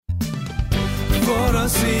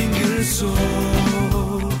single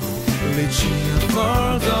soul, reaching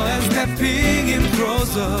further and stepping in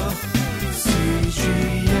closer.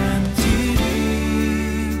 CGN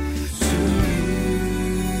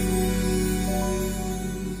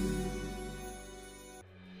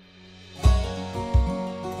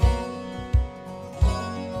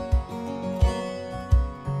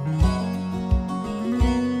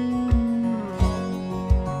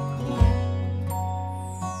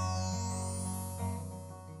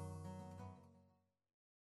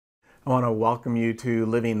I want to welcome you to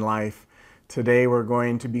Living Life. Today we're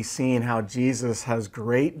going to be seeing how Jesus has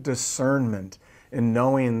great discernment in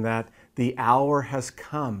knowing that the hour has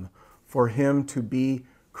come for him to be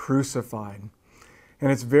crucified.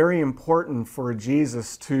 And it's very important for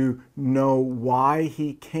Jesus to know why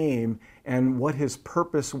he came and what his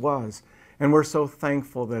purpose was. And we're so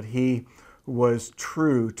thankful that he was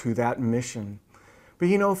true to that mission. But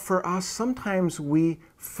you know, for us, sometimes we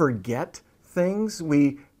forget things.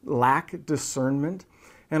 We lack discernment.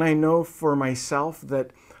 And I know for myself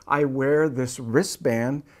that I wear this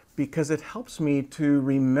wristband because it helps me to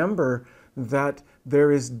remember that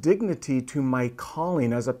there is dignity to my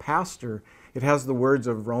calling as a pastor. It has the words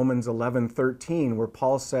of Romans 11:13, where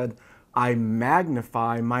Paul said, I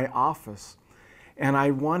magnify my office. And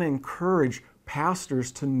I want to encourage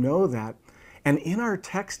pastors to know that. And in our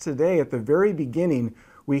text today, at the very beginning,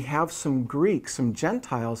 we have some Greeks, some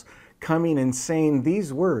Gentiles, coming and saying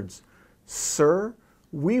these words, Sir,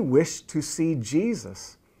 we wish to see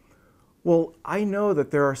Jesus. Well, I know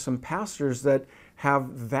that there are some pastors that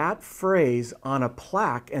have that phrase on a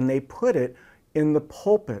plaque and they put it in the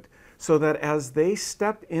pulpit so that as they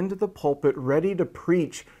step into the pulpit ready to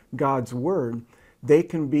preach God's word, they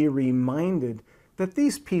can be reminded that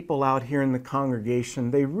these people out here in the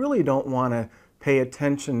congregation, they really don't want to pay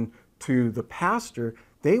attention to the pastor.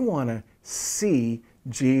 They want to see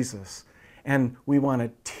Jesus. And we want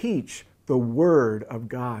to teach the Word of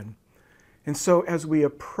God. And so as we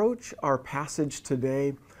approach our passage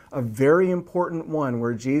today, a very important one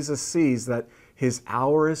where Jesus sees that his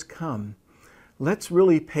hour has come, let's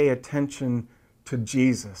really pay attention to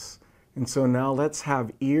Jesus. And so now let's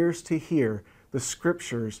have ears to hear the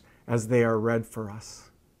scriptures as they are read for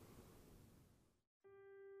us.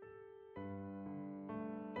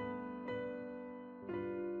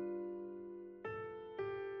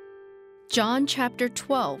 John chapter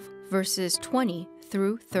 12, verses 20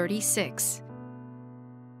 through 36.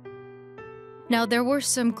 Now there were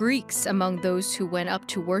some Greeks among those who went up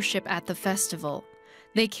to worship at the festival.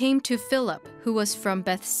 They came to Philip, who was from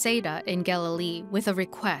Bethsaida in Galilee, with a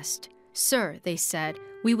request. Sir, they said,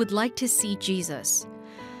 we would like to see Jesus.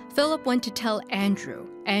 Philip went to tell Andrew.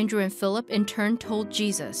 Andrew and Philip in turn told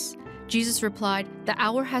Jesus. Jesus replied, The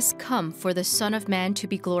hour has come for the Son of Man to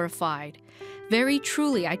be glorified. Very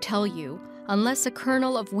truly, I tell you, unless a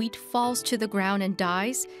kernel of wheat falls to the ground and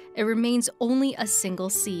dies, it remains only a single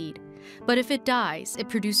seed. But if it dies, it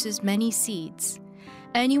produces many seeds.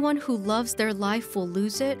 Anyone who loves their life will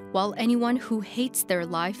lose it, while anyone who hates their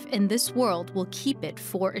life in this world will keep it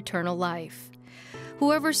for eternal life.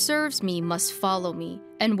 Whoever serves me must follow me,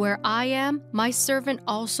 and where I am, my servant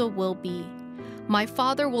also will be. My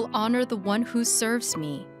Father will honor the one who serves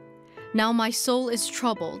me. Now my soul is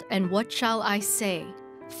troubled, and what shall I say?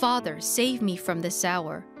 Father, save me from this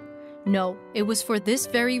hour. No, it was for this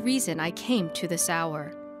very reason I came to this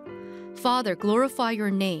hour. Father, glorify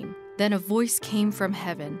your name. Then a voice came from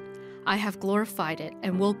heaven. I have glorified it,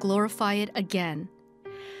 and will glorify it again.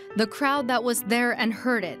 The crowd that was there and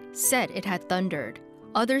heard it said it had thundered.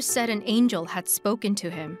 Others said an angel had spoken to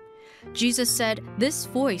him. Jesus said, This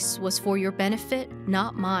voice was for your benefit,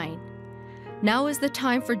 not mine. Now is the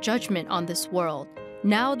time for judgment on this world.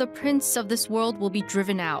 Now the prince of this world will be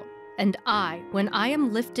driven out. And I, when I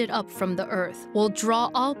am lifted up from the earth, will draw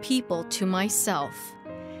all people to myself.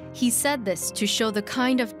 He said this to show the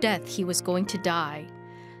kind of death he was going to die.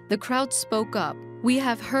 The crowd spoke up. We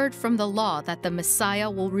have heard from the law that the Messiah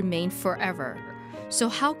will remain forever. So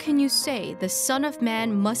how can you say the Son of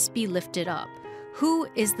Man must be lifted up? Who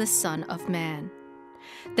is the Son of Man?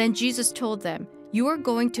 Then Jesus told them, You are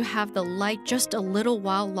going to have the light just a little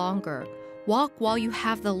while longer. Walk while you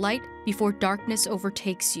have the light before darkness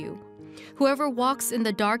overtakes you. Whoever walks in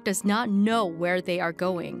the dark does not know where they are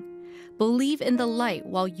going. Believe in the light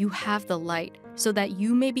while you have the light, so that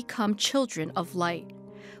you may become children of light.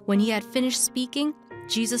 When he had finished speaking,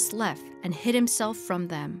 Jesus left and hid himself from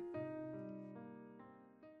them.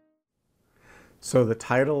 So the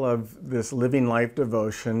title of this Living Life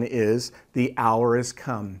devotion is The Hour is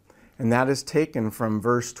Come. And that is taken from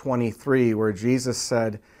verse 23, where Jesus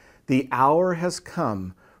said, The hour has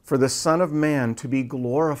come for the Son of Man to be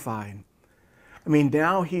glorified. I mean,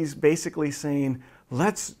 now he's basically saying,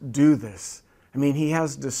 let's do this. I mean, he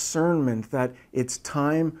has discernment that it's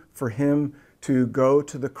time for him to go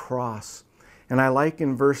to the cross. And I like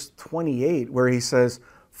in verse 28 where he says,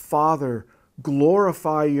 Father,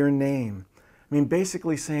 glorify your name. I mean,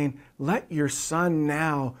 basically saying, let your Son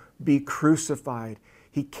now be crucified.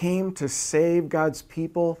 He came to save God's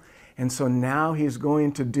people, and so now he's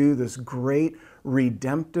going to do this great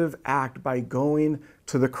redemptive act by going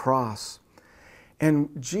to the cross. And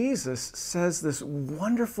Jesus says this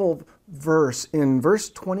wonderful verse in verse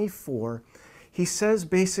 24. He says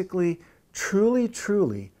basically, truly,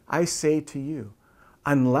 truly, I say to you,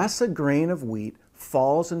 unless a grain of wheat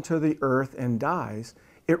falls into the earth and dies,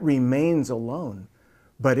 it remains alone.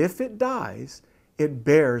 But if it dies, it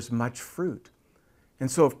bears much fruit.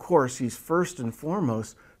 And so, of course, he's first and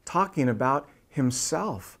foremost talking about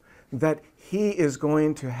himself, that he is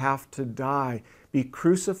going to have to die, be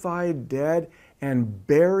crucified, dead, and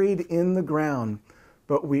buried in the ground.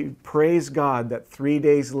 But we praise God that 3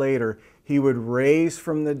 days later, he would raise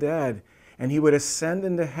from the dead and he would ascend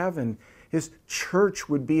into heaven. His church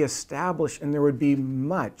would be established and there would be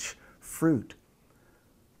much fruit.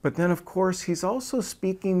 But then, of course, he's also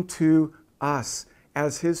speaking to us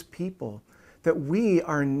as his people, that we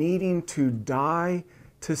are needing to die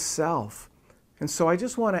to self. And so I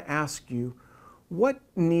just want to ask you, what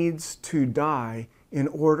needs to die in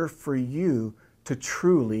order for you to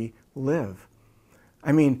truly live?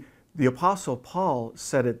 I mean, the Apostle Paul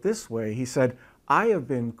said it this way. He said, I have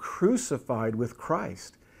been crucified with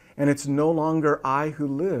Christ, and it's no longer I who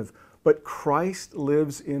live, but Christ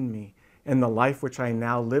lives in me. And the life which I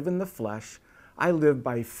now live in the flesh, I live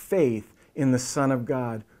by faith in the Son of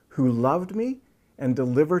God, who loved me and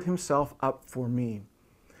delivered himself up for me.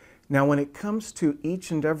 Now, when it comes to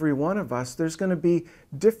each and every one of us, there's going to be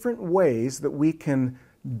different ways that we can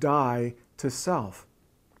die to self.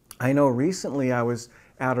 I know recently I was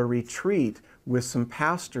at a retreat with some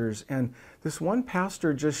pastors, and this one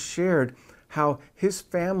pastor just shared how his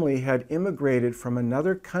family had immigrated from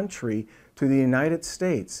another country to the United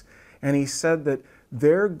States. And he said that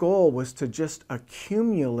their goal was to just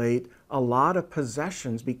accumulate a lot of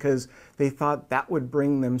possessions because they thought that would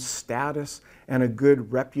bring them status and a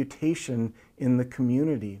good reputation in the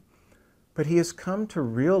community. But he has come to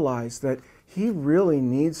realize that he really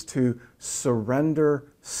needs to surrender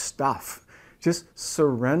stuff. Just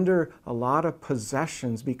surrender a lot of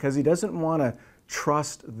possessions because he doesn't want to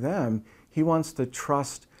trust them. He wants to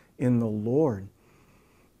trust in the Lord.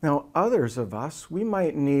 Now, others of us, we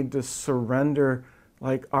might need to surrender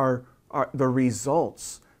like the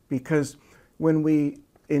results, because when we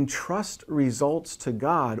entrust results to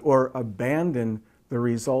God or abandon the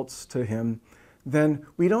results to him, then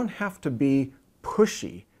we don't have to be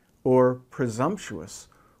pushy or presumptuous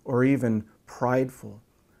or even prideful.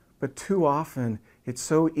 But too often, it's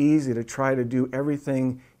so easy to try to do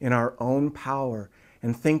everything in our own power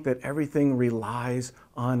and think that everything relies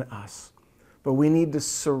on us. But we need to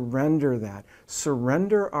surrender that.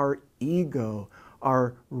 Surrender our ego,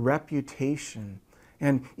 our reputation.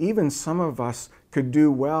 And even some of us could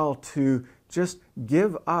do well to just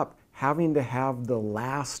give up having to have the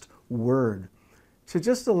last word, to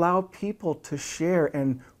just allow people to share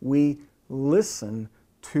and we listen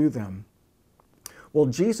to them. Well,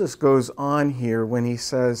 Jesus goes on here when he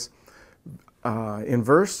says, in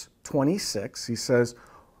verse 26, he says,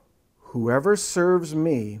 whoever serves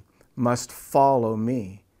me must follow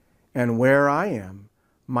me, and where I am,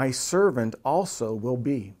 my servant also will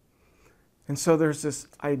be. And so there's this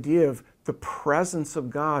idea of the presence of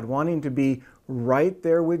God, wanting to be right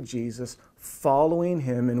there with Jesus, following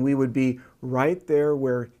him, and we would be right there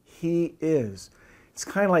where he is. It's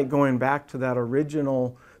kind of like going back to that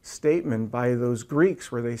original statement by those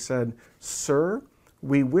Greeks where they said, Sir,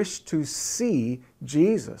 we wish to see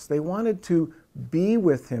Jesus. They wanted to be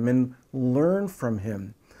with him and learn from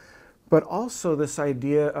him. But also this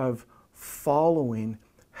idea of following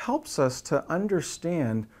helps us to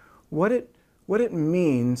understand what it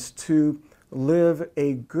means to live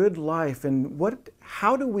a good life and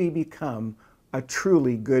how do we become a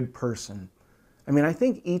truly good person. I mean, I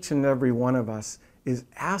think each and every one of us is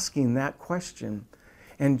asking that question.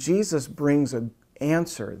 And Jesus brings the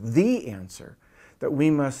answer, that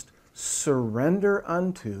we must surrender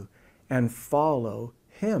unto and follow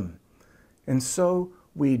him. And so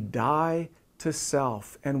we die to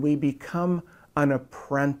self and we become an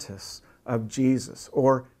apprentice of Jesus,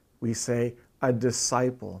 or we say a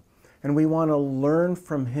disciple. And we want to learn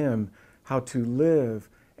from him how to live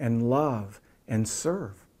and love and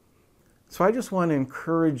serve. So I just want to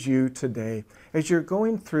encourage you today, as you're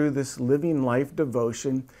going through this Living Life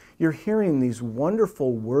devotion, you're hearing these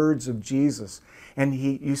wonderful words of Jesus, and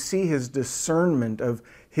you see his discernment of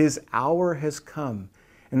his hour has come,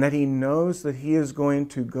 and that he knows that he is going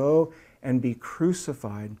to go and be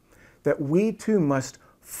crucified, that we too must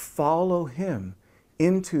follow him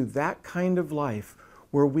into that kind of life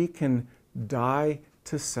where we can die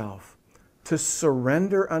to self, to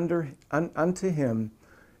surrender unto him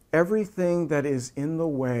everything that is in the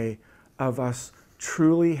way of us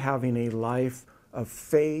truly having a life of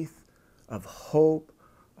faith, of hope,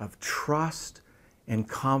 of trust, and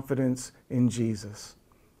confidence in Jesus.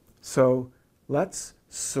 So let's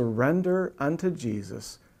surrender unto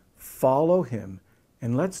Jesus, follow him,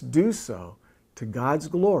 and let's do so to God's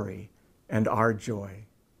glory and our joy.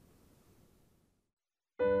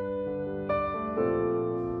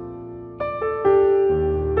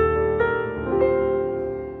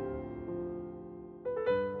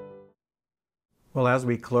 Well, as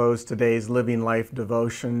we close today's Living Life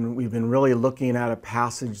devotion, we've been really looking at a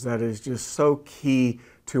passage that is just so key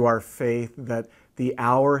to our faith, that the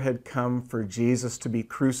hour had come for Jesus to be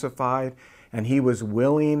crucified, and he was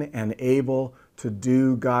willing and able to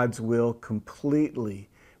do God's will completely,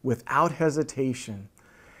 without hesitation.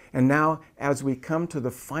 And now, as we come to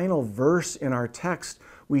the final verse in our text,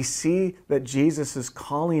 we see that Jesus is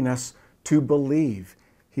calling us to believe.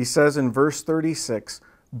 He says in verse 36,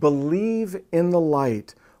 "Believe in the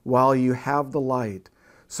light while you have the light,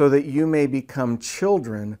 so that you may become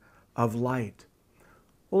children of light."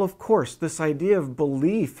 Well, of course, this idea of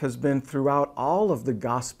belief has been throughout all of the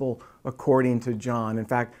gospel according to John. In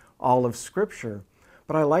fact, all of Scripture.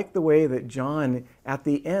 But I like the way that John, at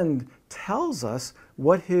the end, tells us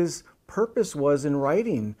what his purpose was in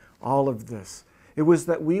writing all of this. It was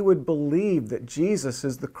that we would believe that Jesus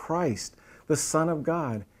is the Christ, the Son of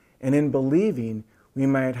God, and in believing, we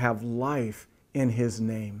might have life in his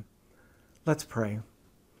name. Let's pray.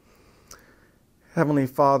 Heavenly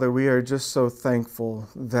Father, we are just so thankful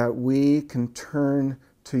that we can turn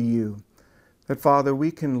to you. That, Father, we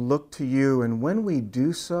can look to you, and when we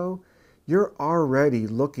do so, you're already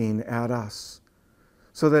looking at us.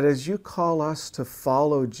 So that as you call us to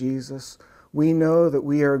follow Jesus, we know that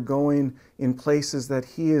we are going in places that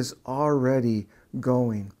he is already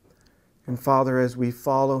going. And Father, as we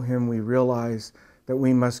follow him, we realize that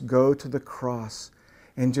we must go to the cross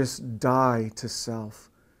and just die to self.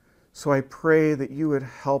 So I pray that you would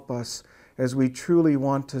help us as we truly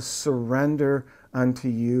want to surrender unto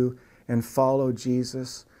you and follow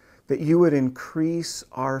Jesus, that you would increase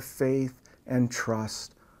our faith and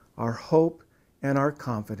trust, our hope and our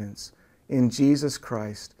confidence in Jesus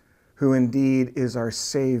Christ, who indeed is our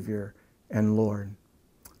Savior and Lord.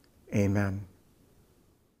 Amen.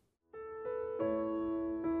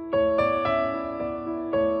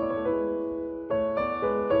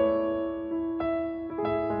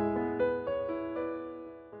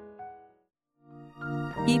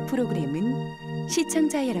 이 프로그램은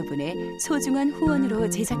시청자 여러분의 소중한 후원으로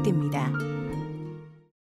제작됩니다.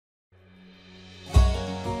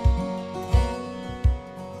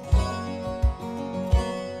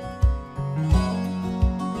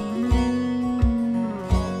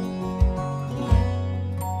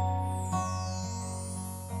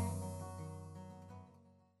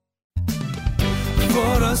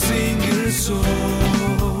 For a single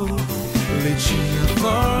soul, reaching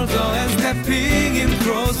further and stepping in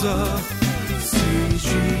closer.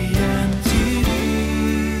 CG